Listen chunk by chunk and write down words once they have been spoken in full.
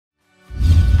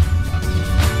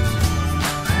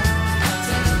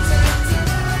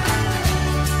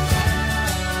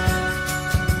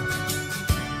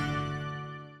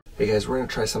hey guys, we're going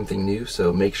to try something new,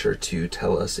 so make sure to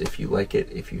tell us if you like it,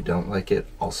 if you don't like it.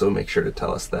 Also make sure to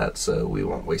tell us that so we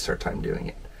won't waste our time doing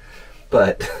it.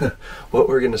 But what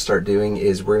we're going to start doing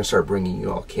is we're going to start bringing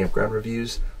you all campground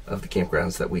reviews of the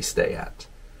campgrounds that we stay at.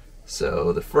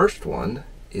 So the first one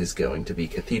is going to be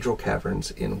Cathedral Caverns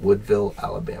in Woodville,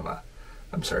 Alabama.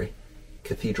 I'm sorry,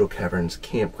 Cathedral Caverns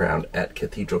Campground at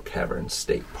Cathedral Caverns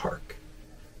State Park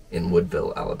in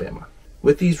Woodville, Alabama.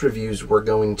 With these reviews, we're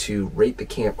going to rate the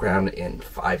campground in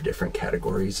 5 different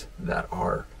categories that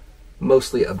are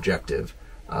mostly objective.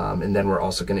 And then we're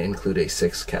also going to include a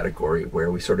 6th category where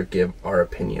we sort of give our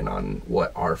opinion on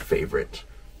what our favorite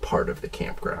part of the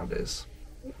campground is.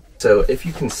 So if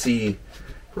you can see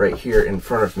right here in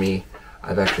front of me,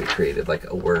 I've actually created like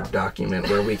a Word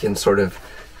document where we can sort of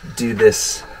do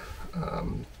this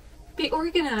be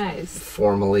organized.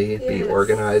 Formally, yes. Be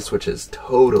organized, which is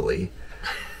totally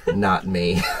not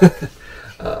me.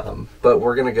 But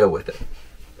we're going to go with it.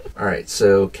 Alright,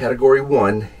 so category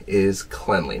 1 is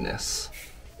cleanliness.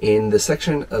 In the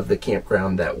section of the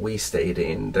campground that we stayed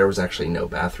in, there was actually no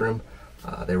bathroom.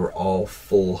 They were all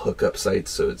full hookup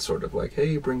sites, so it's sort of like,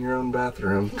 hey, bring your own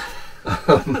bathroom.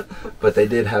 But they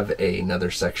did have another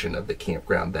section of the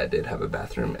campground that did have a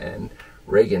bathroom, and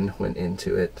Reagan went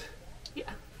into it.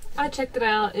 Yeah, I checked it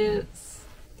out. It's,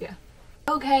 yeah.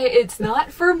 Okay, it's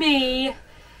not for me.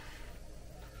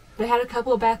 They had a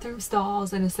couple of bathroom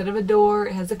stalls, and instead of a door,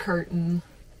 it has a curtain.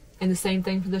 And the same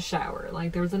thing for the shower.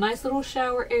 Like, there was a nice little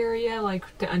shower area, like,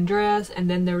 to undress, and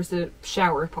then there was the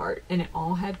shower part, and it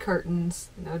all had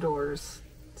curtains, no doors.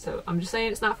 So, I'm just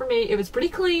saying it's not for me. It was pretty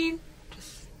clean.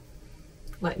 Just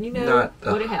letting you know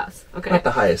what it has. Okay. Not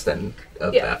the highest end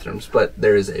of bathrooms, but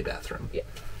there is a bathroom. Yeah.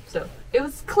 So, it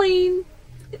was clean,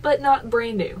 but not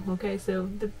brand new. Okay, so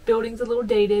the building's a little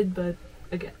dated, but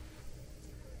again.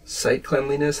 Site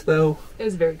cleanliness, though? It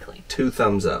was very clean. 2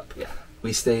 thumbs up. Yeah.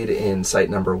 We stayed in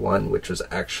site number 1, which was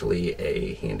actually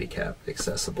a handicap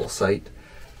accessible site.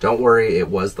 Don't worry, it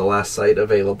was the last site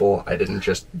available. I didn't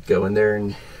just go in there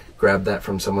and grab that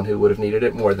from someone who would have needed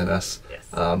it more than us. Yes.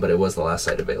 But it was the last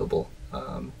site available.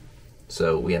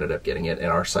 So we ended up getting it, and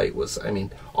our site was, I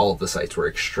mean, all of the sites were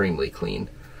extremely clean.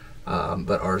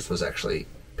 But ours was actually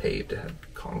paved, it had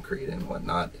concrete and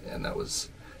whatnot, and that was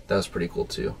pretty cool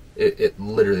too. It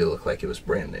literally looked like it was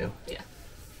brand new. Yeah.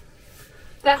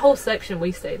 That whole section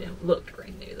we stayed in looked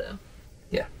brand new, though.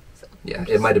 Yeah. So, yeah,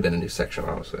 it might have been a new section,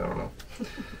 honestly. I don't know.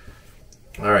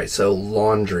 Alright, so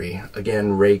laundry.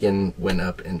 Again, Reagan went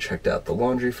up and checked out the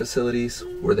laundry facilities.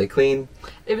 Were they clean?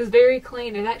 It was very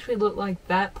clean. It actually looked like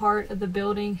that part of the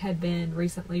building had been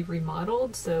recently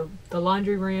remodeled, so the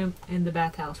laundry room and the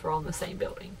bathhouse were all in the same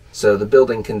building. So the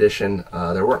building condition,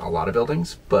 there weren't a lot of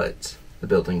buildings, but the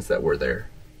buildings that were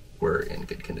there were in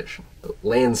good condition.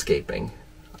 Landscaping.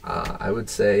 I would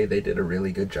say they did a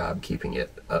really good job keeping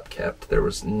it upkept. There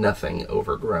was nothing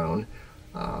overgrown.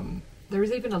 There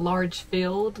was even a large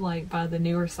field, like, by the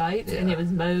newer sites, and it was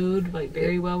mowed, like,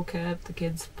 very well kept. The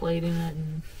kids played in it,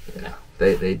 and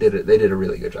they did a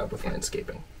really good job with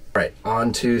landscaping. All right,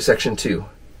 on to section 2,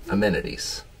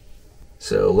 amenities.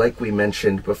 So, like we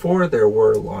mentioned before, there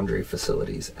were laundry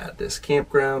facilities at this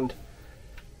campground,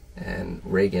 and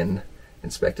Reagan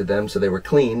inspected them, so they were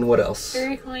clean. What else?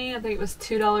 Very clean. I think it was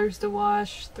 $2 to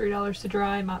wash, $3 to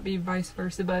dry. Might be vice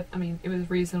versa, but I mean, it was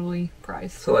reasonably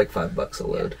priced. So like $5 a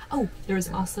load. Yeah. Oh, there was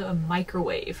also a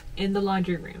microwave in the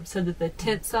laundry room, so that the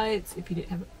tent sites, if you didn't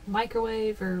have a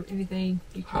microwave or anything,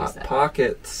 you could use that.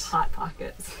 Hot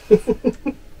pockets.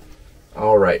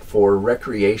 All right, for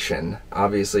recreation,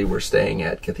 obviously we're staying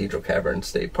at Cathedral Caverns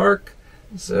State Park,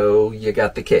 so you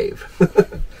got the cave.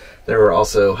 There were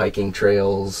also hiking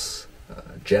trails,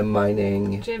 gem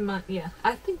mining. Yeah.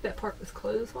 I think that part was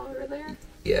closed while we were there.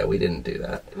 Yeah, we didn't do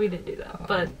that.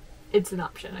 But it's an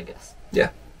option, I guess.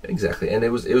 Yeah, exactly. And it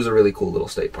was a really cool little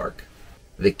state park.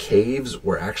 The caves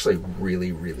were actually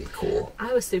really, really cool.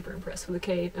 I was super impressed with the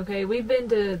cave. Okay, we've been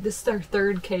to, this is our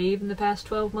 3rd cave in the past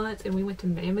 12 months, and we went to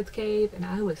Mammoth Cave, and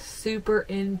I was super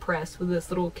impressed with this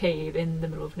little cave in the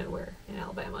middle of nowhere in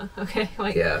Alabama. Okay,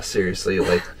 like, yeah, seriously,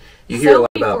 like, you hear a lot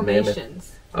about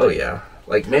Mammoth. Oh yeah,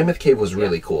 like Mammoth Cave was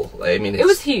really cool. I mean, it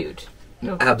was huge.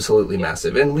 Absolutely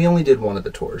massive, and we only did one of the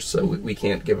tours, so we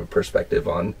can't give a perspective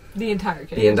on the entire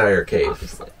cave.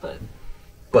 Obviously,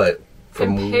 but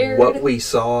from what we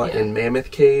saw in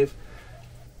Mammoth Cave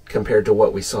compared to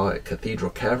what we saw at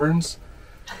Cathedral Caverns,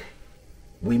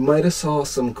 we might have saw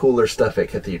some cooler stuff at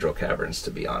Cathedral Caverns, to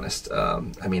be honest.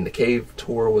 I mean, the cave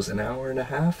tour was an hour and a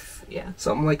half,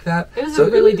 something like that. It was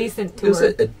a really decent tour.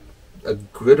 It was a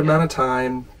good amount of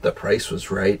time. The price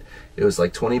was right. It was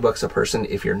like $20 a person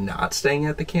if you're not staying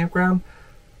at the campground.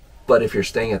 But if you're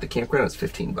staying at the campground, it's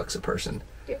 $15 a person.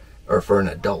 Yeah. Or for an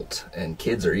adult. And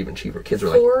kids are even cheaper. Kids are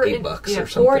like $8 or something.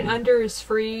 4 and under is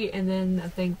free, and then I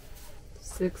think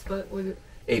 $6, was it?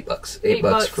 $8.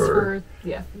 $8 for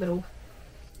little,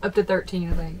 up to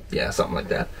 13, I think. Yeah, something like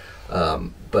that.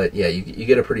 But yeah, you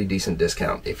get a pretty decent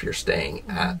discount if you're staying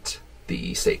at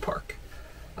the state park.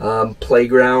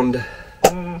 Playground.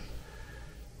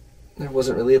 There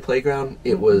wasn't really a playground.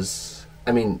 It was,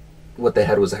 I mean, what they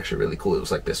had was actually really cool. It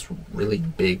was like this really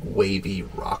big wavy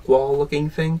rock wall looking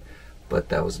thing, but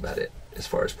that was about it as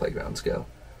far as playgrounds go.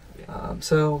 Yeah.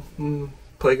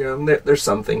 Playground, there's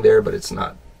something there, but it's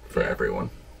not for everyone.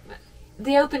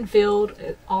 The open field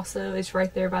also is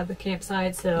right there by the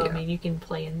campsite, so I mean you can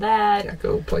play in that. Yeah,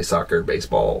 go play soccer,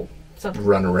 baseball,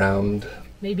 run around.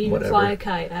 Maybe even fly a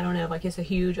kite. I don't know. Like, it's a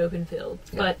huge open field.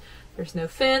 Yeah. But there's no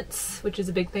fence, which is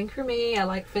a big thing for me. I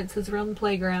like fences around the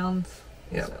playgrounds.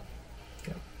 Yeah. So.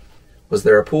 Yeah. Was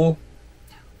there a pool?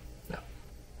 No.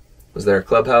 Was there a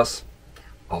clubhouse?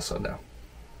 Also no.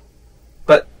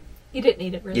 But you didn't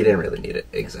need it, really. You didn't really need it,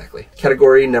 exactly.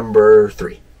 Category number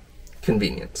 3,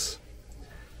 convenience.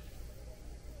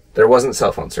 There wasn't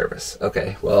cell phone service.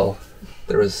 Okay, well,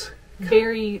 there was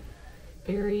very,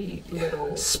 very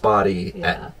little. Spotty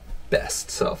at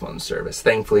best cell phone service.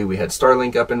 Thankfully, we had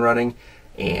Starlink up and running,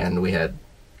 and we had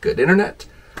good internet.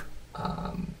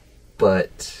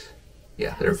 But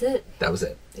yeah, that was it. That was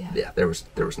it. Yeah, there was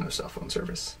no cell phone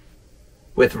service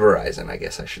with Verizon, I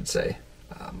guess I should say.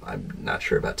 I'm not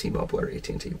sure about T-Mobile or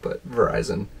AT&T, but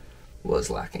Verizon was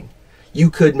lacking. You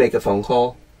could make a phone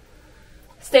call.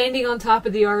 Standing on top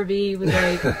of the RV with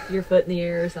like your foot in the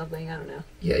air or something, I don't know.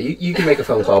 Yeah, you can make a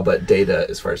phone call, but data,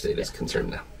 as far as data is concerned,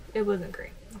 no. It wasn't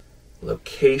great.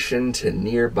 Location to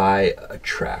nearby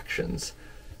attractions.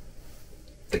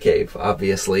 The cave,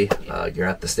 obviously. You're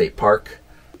at the state park.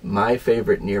 My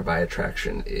favorite nearby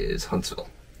attraction is Huntsville.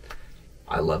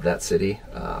 I love that city.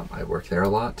 I work there a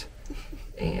lot.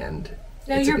 And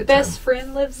now your best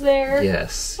friend lives there?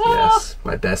 Yes, yes.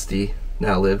 My bestie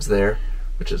now lives there,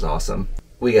 which is awesome.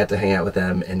 We got to hang out with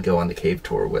them and go on the cave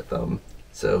tour with them.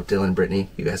 So Dylan, Brittany,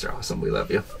 you guys are awesome. We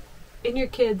love you. And your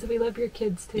kids. We love your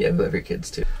kids too. Yeah, we love your kids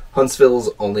too. Huntsville's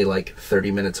only like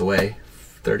 30 minutes away,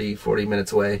 30, 40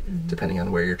 minutes away, depending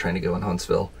on where you're trying to go in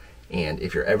Huntsville. And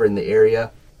if you're ever in the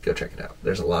area, go check it out.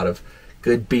 There's a lot of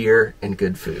good beer and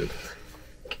good food.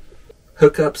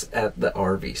 Hookups at the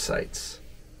RV sites.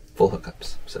 Full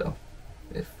hookups. So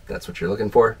if that's what you're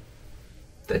looking for,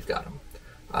 they've got them.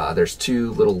 There's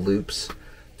 2 little loops.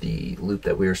 The loop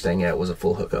that we were staying at was a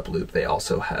full hookup loop. They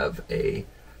also have a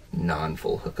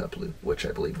non-full hookup loop, which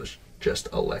I believe was just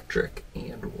electric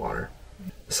and water.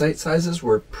 The site sizes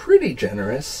were pretty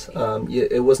generous.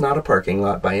 It was not a parking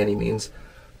lot by any means,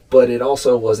 but it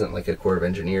also wasn't like a Corps of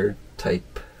Engineer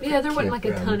type. Yeah, there wasn't like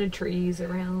a ton of trees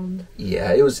around.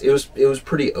 Yeah, it was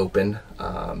pretty open,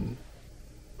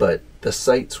 but the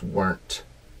sites weren't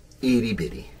itty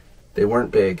bitty. They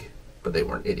weren't big, but they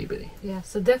weren't itty bitty. Yeah,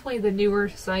 so definitely the newer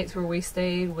sites where we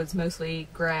stayed was mostly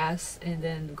grass and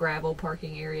then gravel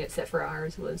parking area, except for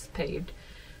ours was paved.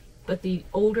 But the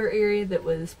older area that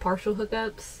was partial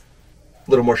hookups,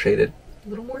 a little more shaded.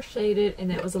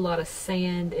 And that was a lot of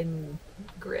sand and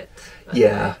grit.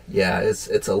 Yeah,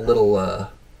 it's a little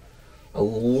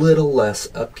less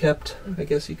upkept, I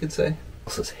guess you could say.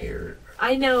 Elsa's hair.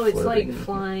 I know, it's like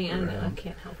flying. I know, I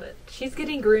can't help it. She's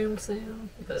getting groomed soon.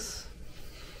 But...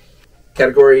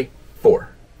 Category 4,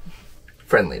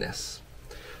 friendliness.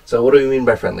 So what do we mean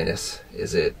by friendliness?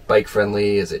 Is it bike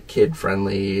friendly? Is it kid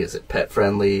friendly? Is it pet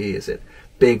friendly? Is it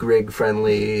big rig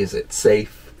friendly? Is it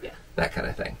safe? Yeah. That kind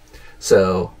of thing.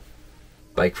 So,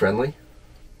 bike friendly?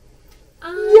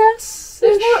 Yes.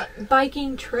 There's not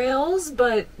biking trails,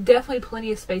 but definitely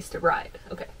plenty of space to ride.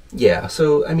 Okay. Yeah,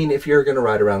 so, I mean, if you're going to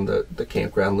ride around the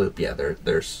campground loop, yeah,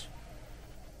 there's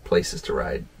places to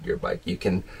ride your bike. You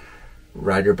can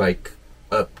ride your bike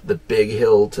up the big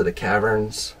hill to the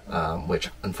caverns, which,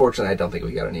 unfortunately, I don't think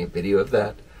we got any video of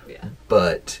that. Yeah.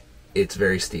 But it's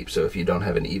very steep, so if you don't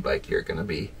have an e-bike, you're going to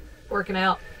be... working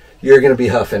out. You're going to be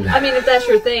huffing. I mean, if that's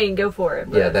your thing, go for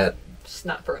it. But yeah, that's... just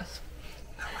not for us.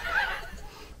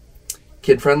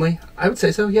 Kid-friendly? I would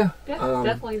say so, yeah. Yeah,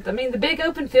 definitely. I mean, the big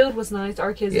open field was nice.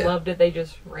 Our kids loved it. They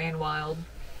just ran wild.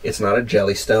 It's not a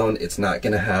Jellystone. It's not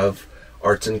going to have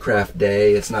arts and craft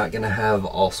day. It's not going to have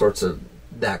all sorts of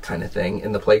that kind of thing.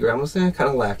 And the playground was kind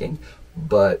of lacking.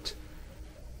 But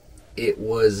it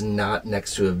was not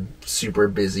next to a super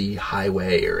busy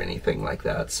highway or anything like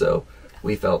that. So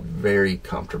we felt very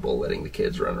comfortable letting the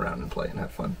kids run around and play and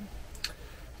have fun.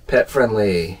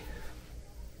 Pet-friendly.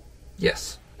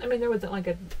 Yes. I mean, there wasn't like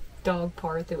a dog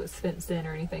part that was fenced in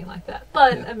or anything like that.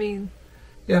 But Yeah. I mean,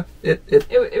 Yeah,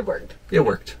 it worked. It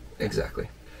worked. Exactly.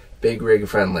 Big rig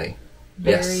friendly.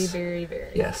 Very, Yes. very,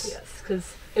 very. Yes.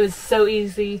 Because it was so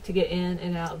easy to get in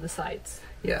and out of the sites.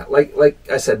 Yeah, like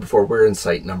I said before, we're in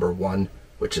site number 1,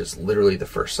 which is literally the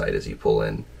first site as you pull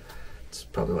in. It's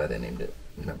probably why they named it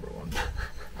number 1.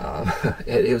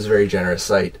 It was a very generous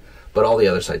site, but all the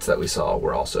other sites that we saw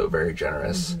were also very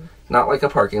generous. Mm-hmm. Not like a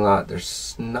parking lot.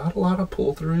 There's not a lot of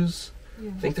pull-throughs. Yeah.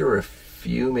 I think there were a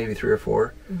few, maybe 3 or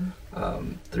 4,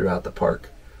 throughout the park.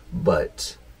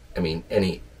 But, I mean,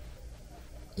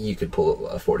 you could pull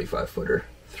a 45-footer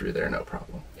through there, no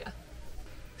problem. Yeah.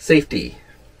 Safety.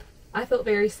 I felt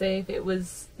very safe. It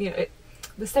was,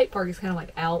 the state park is kind of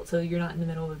like out, so you're not in the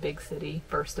middle of a big city,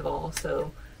 first of all.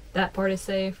 So that part is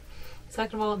safe.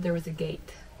 Second of all, there was a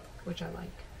gate, which I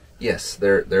like. Yes,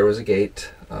 there was a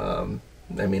gate.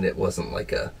 I mean, it wasn't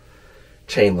like a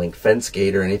chain link fence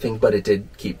gate or anything, but it did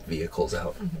keep vehicles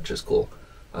out, which is cool.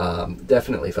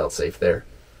 Definitely felt safe there.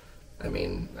 I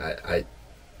mean,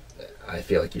 I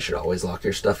feel like you should always lock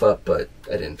your stuff up, but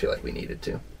I didn't feel like we needed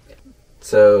to.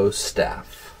 So,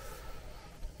 staff.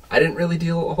 I didn't really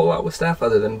deal a whole lot with staff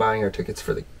other than buying our tickets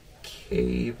for the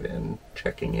cave and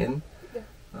checking in. Yeah.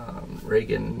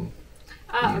 Reagan...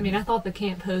 I mean, I thought the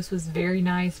camp host was very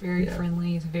nice, very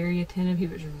friendly, he's very attentive. He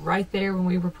was right there when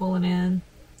we were pulling in.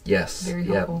 Yes. Very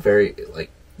helpful. Very,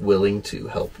 willing to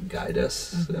help guide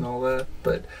us and all that.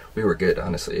 But we were good,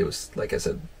 honestly. It was, like I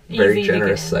said, very Easy to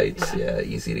generous get in, sites. yeah. Yeah,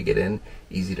 easy to get in,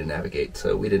 easy to navigate.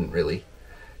 So we didn't really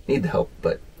need the help,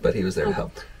 but he was there to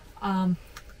help.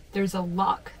 There's a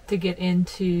lock to get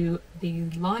into the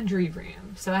laundry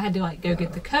room. So I had to go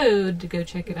get the code to go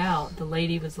check it out. The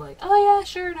lady was like, "Oh yeah,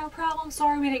 sure, no problem.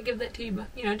 Sorry we didn't give that to you."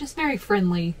 But, just very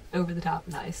friendly, over the top,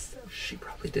 nice. She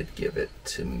probably did give it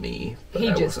to me, but He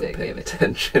I just wasn't did paying give it to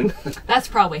attention. That's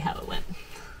probably how it went.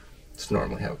 It's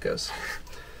normally how it goes.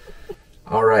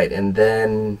 All right, and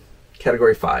then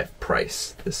category 5,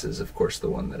 price. This is, of course, the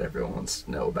one that everyone wants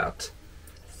to know about.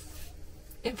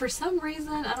 And for some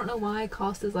reason, I don't know why,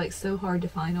 cost is so hard to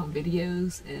find on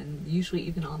videos and usually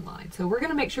even online. So we're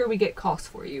going to make sure we get costs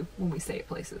for you when we stay at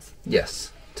places.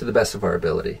 Yes, to the best of our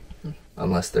ability.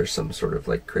 Unless there's some sort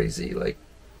of crazy, I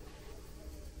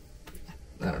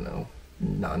don't know,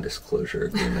 non-disclosure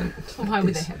agreement. Why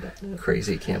would they have that? No.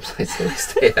 Crazy campsites that we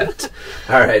stay at.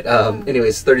 All right,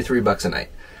 anyways, $33 a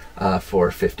night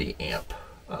for 50 amp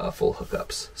full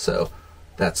hookups. So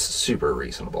that's super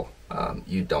reasonable.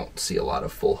 You don't see a lot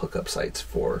of full hookup sites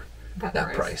for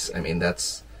that price. I mean,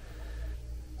 that's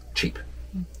cheap.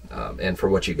 And for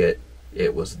what you get,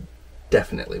 it was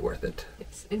definitely worth it.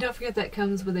 Yes. And don't forget that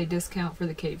comes with a discount for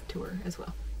the cave tour as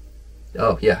well.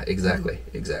 Oh, yeah, exactly.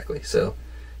 So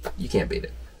you can't beat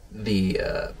it.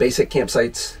 The basic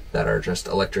campsites that are just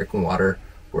electric and water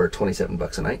were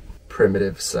 $27 a night.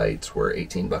 Primitive sites were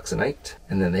 $18 a night.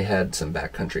 And then they had some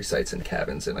backcountry sites and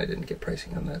cabins, and I didn't get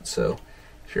pricing on that. So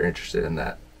if you're interested in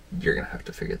that, you're going to have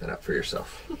to figure that out for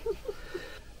yourself.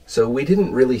 So we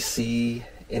didn't really see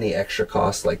any extra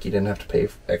costs, you didn't have to pay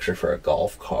extra for a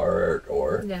golf cart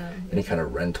or any kind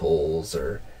of rentals,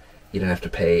 or you didn't have to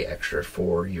pay extra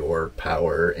for your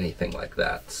power, anything like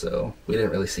that. So we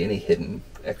didn't really see any hidden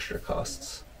extra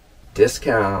costs.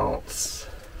 Discounts,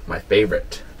 my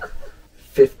favorite.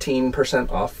 15%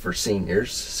 off for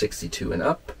seniors, 62 and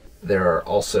up. There are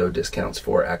also discounts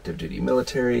for active duty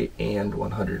military and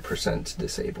 100%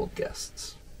 disabled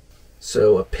guests.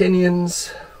 So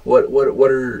opinions, what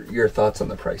are your thoughts on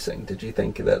the pricing? Did you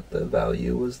think that the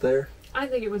value was there? I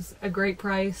think it was a great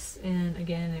price, and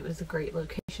again, it was a great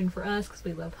location for us because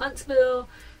we love Huntsville.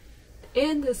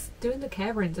 And doing the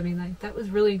caverns, I mean, that was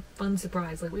really fun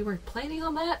surprise. We weren't planning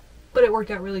on that, but it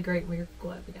worked out really great, and we were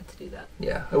glad we got to do that.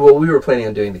 Yeah, well, we were planning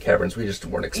on doing the caverns. We just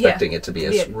weren't expecting it to be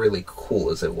as really cool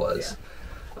as it was.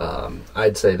 Yeah.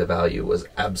 I'd say the value was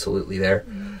absolutely there.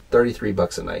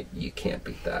 $33 a night, you can't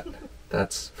beat that.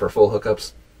 That's, for full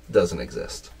hookups, doesn't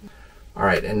exist. All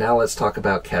right, and now let's talk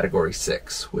about category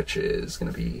 6, which is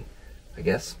going to be, I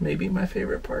guess, maybe my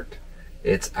favorite part.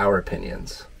 It's our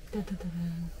opinions.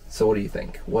 So what do you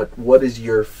think? What is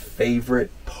your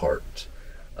favorite part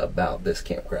about this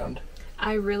campground?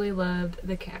 I really loved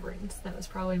the caverns. That was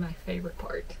probably my favorite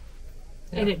part.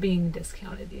 Yeah. And it being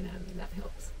discounted, that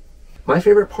helps. My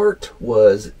favorite part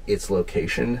was its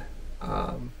location.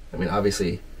 I mean,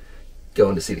 obviously,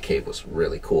 going to see the cave was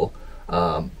really cool.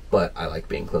 But I like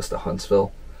being close to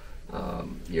Huntsville.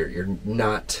 You're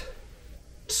not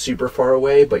super far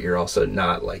away, but you're also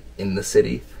not in the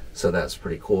city, so that's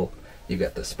pretty cool. You've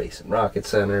got the Space and Rocket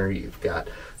Center. You've got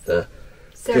the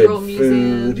Several good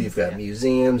museums. food. You've got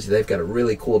museums. They've got a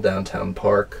really cool downtown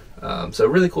park. So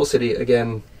really cool city.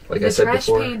 Again, like I said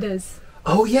before. The Trash Pandas.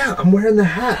 Oh yeah, I'm wearing the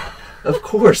hat. Of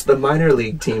course, the minor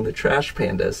league team, the Trash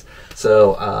Pandas.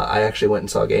 So I actually went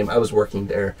and saw a game. I was working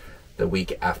there the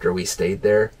week after we stayed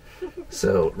there.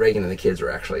 So Reagan and the kids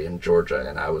were actually in Georgia,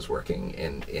 and I was working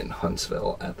in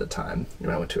Huntsville at the time.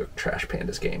 And I went to a Trash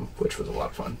Pandas game, which was a lot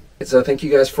of fun. So thank you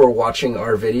guys for watching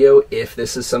our video. If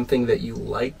this is something that you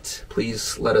liked,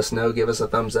 please let us know. Give us a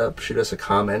thumbs up. Shoot us a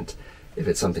comment. If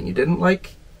it's something you didn't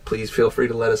like, please feel free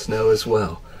to let us know as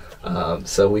well.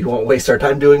 So we won't waste our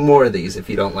time doing more of these if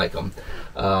you don't like them.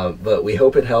 But we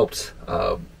hope it helped.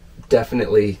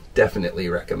 Definitely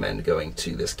recommend going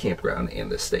to this campground and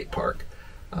this state park.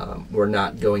 We're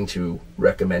not going to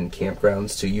recommend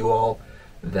campgrounds to you all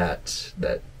that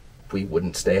we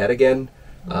wouldn't stay at again.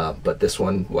 But this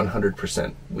one,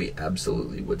 100%, we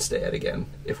absolutely would stay at again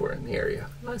if we're in the area.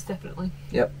 Most definitely.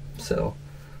 Yep. So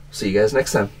see you guys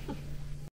next time.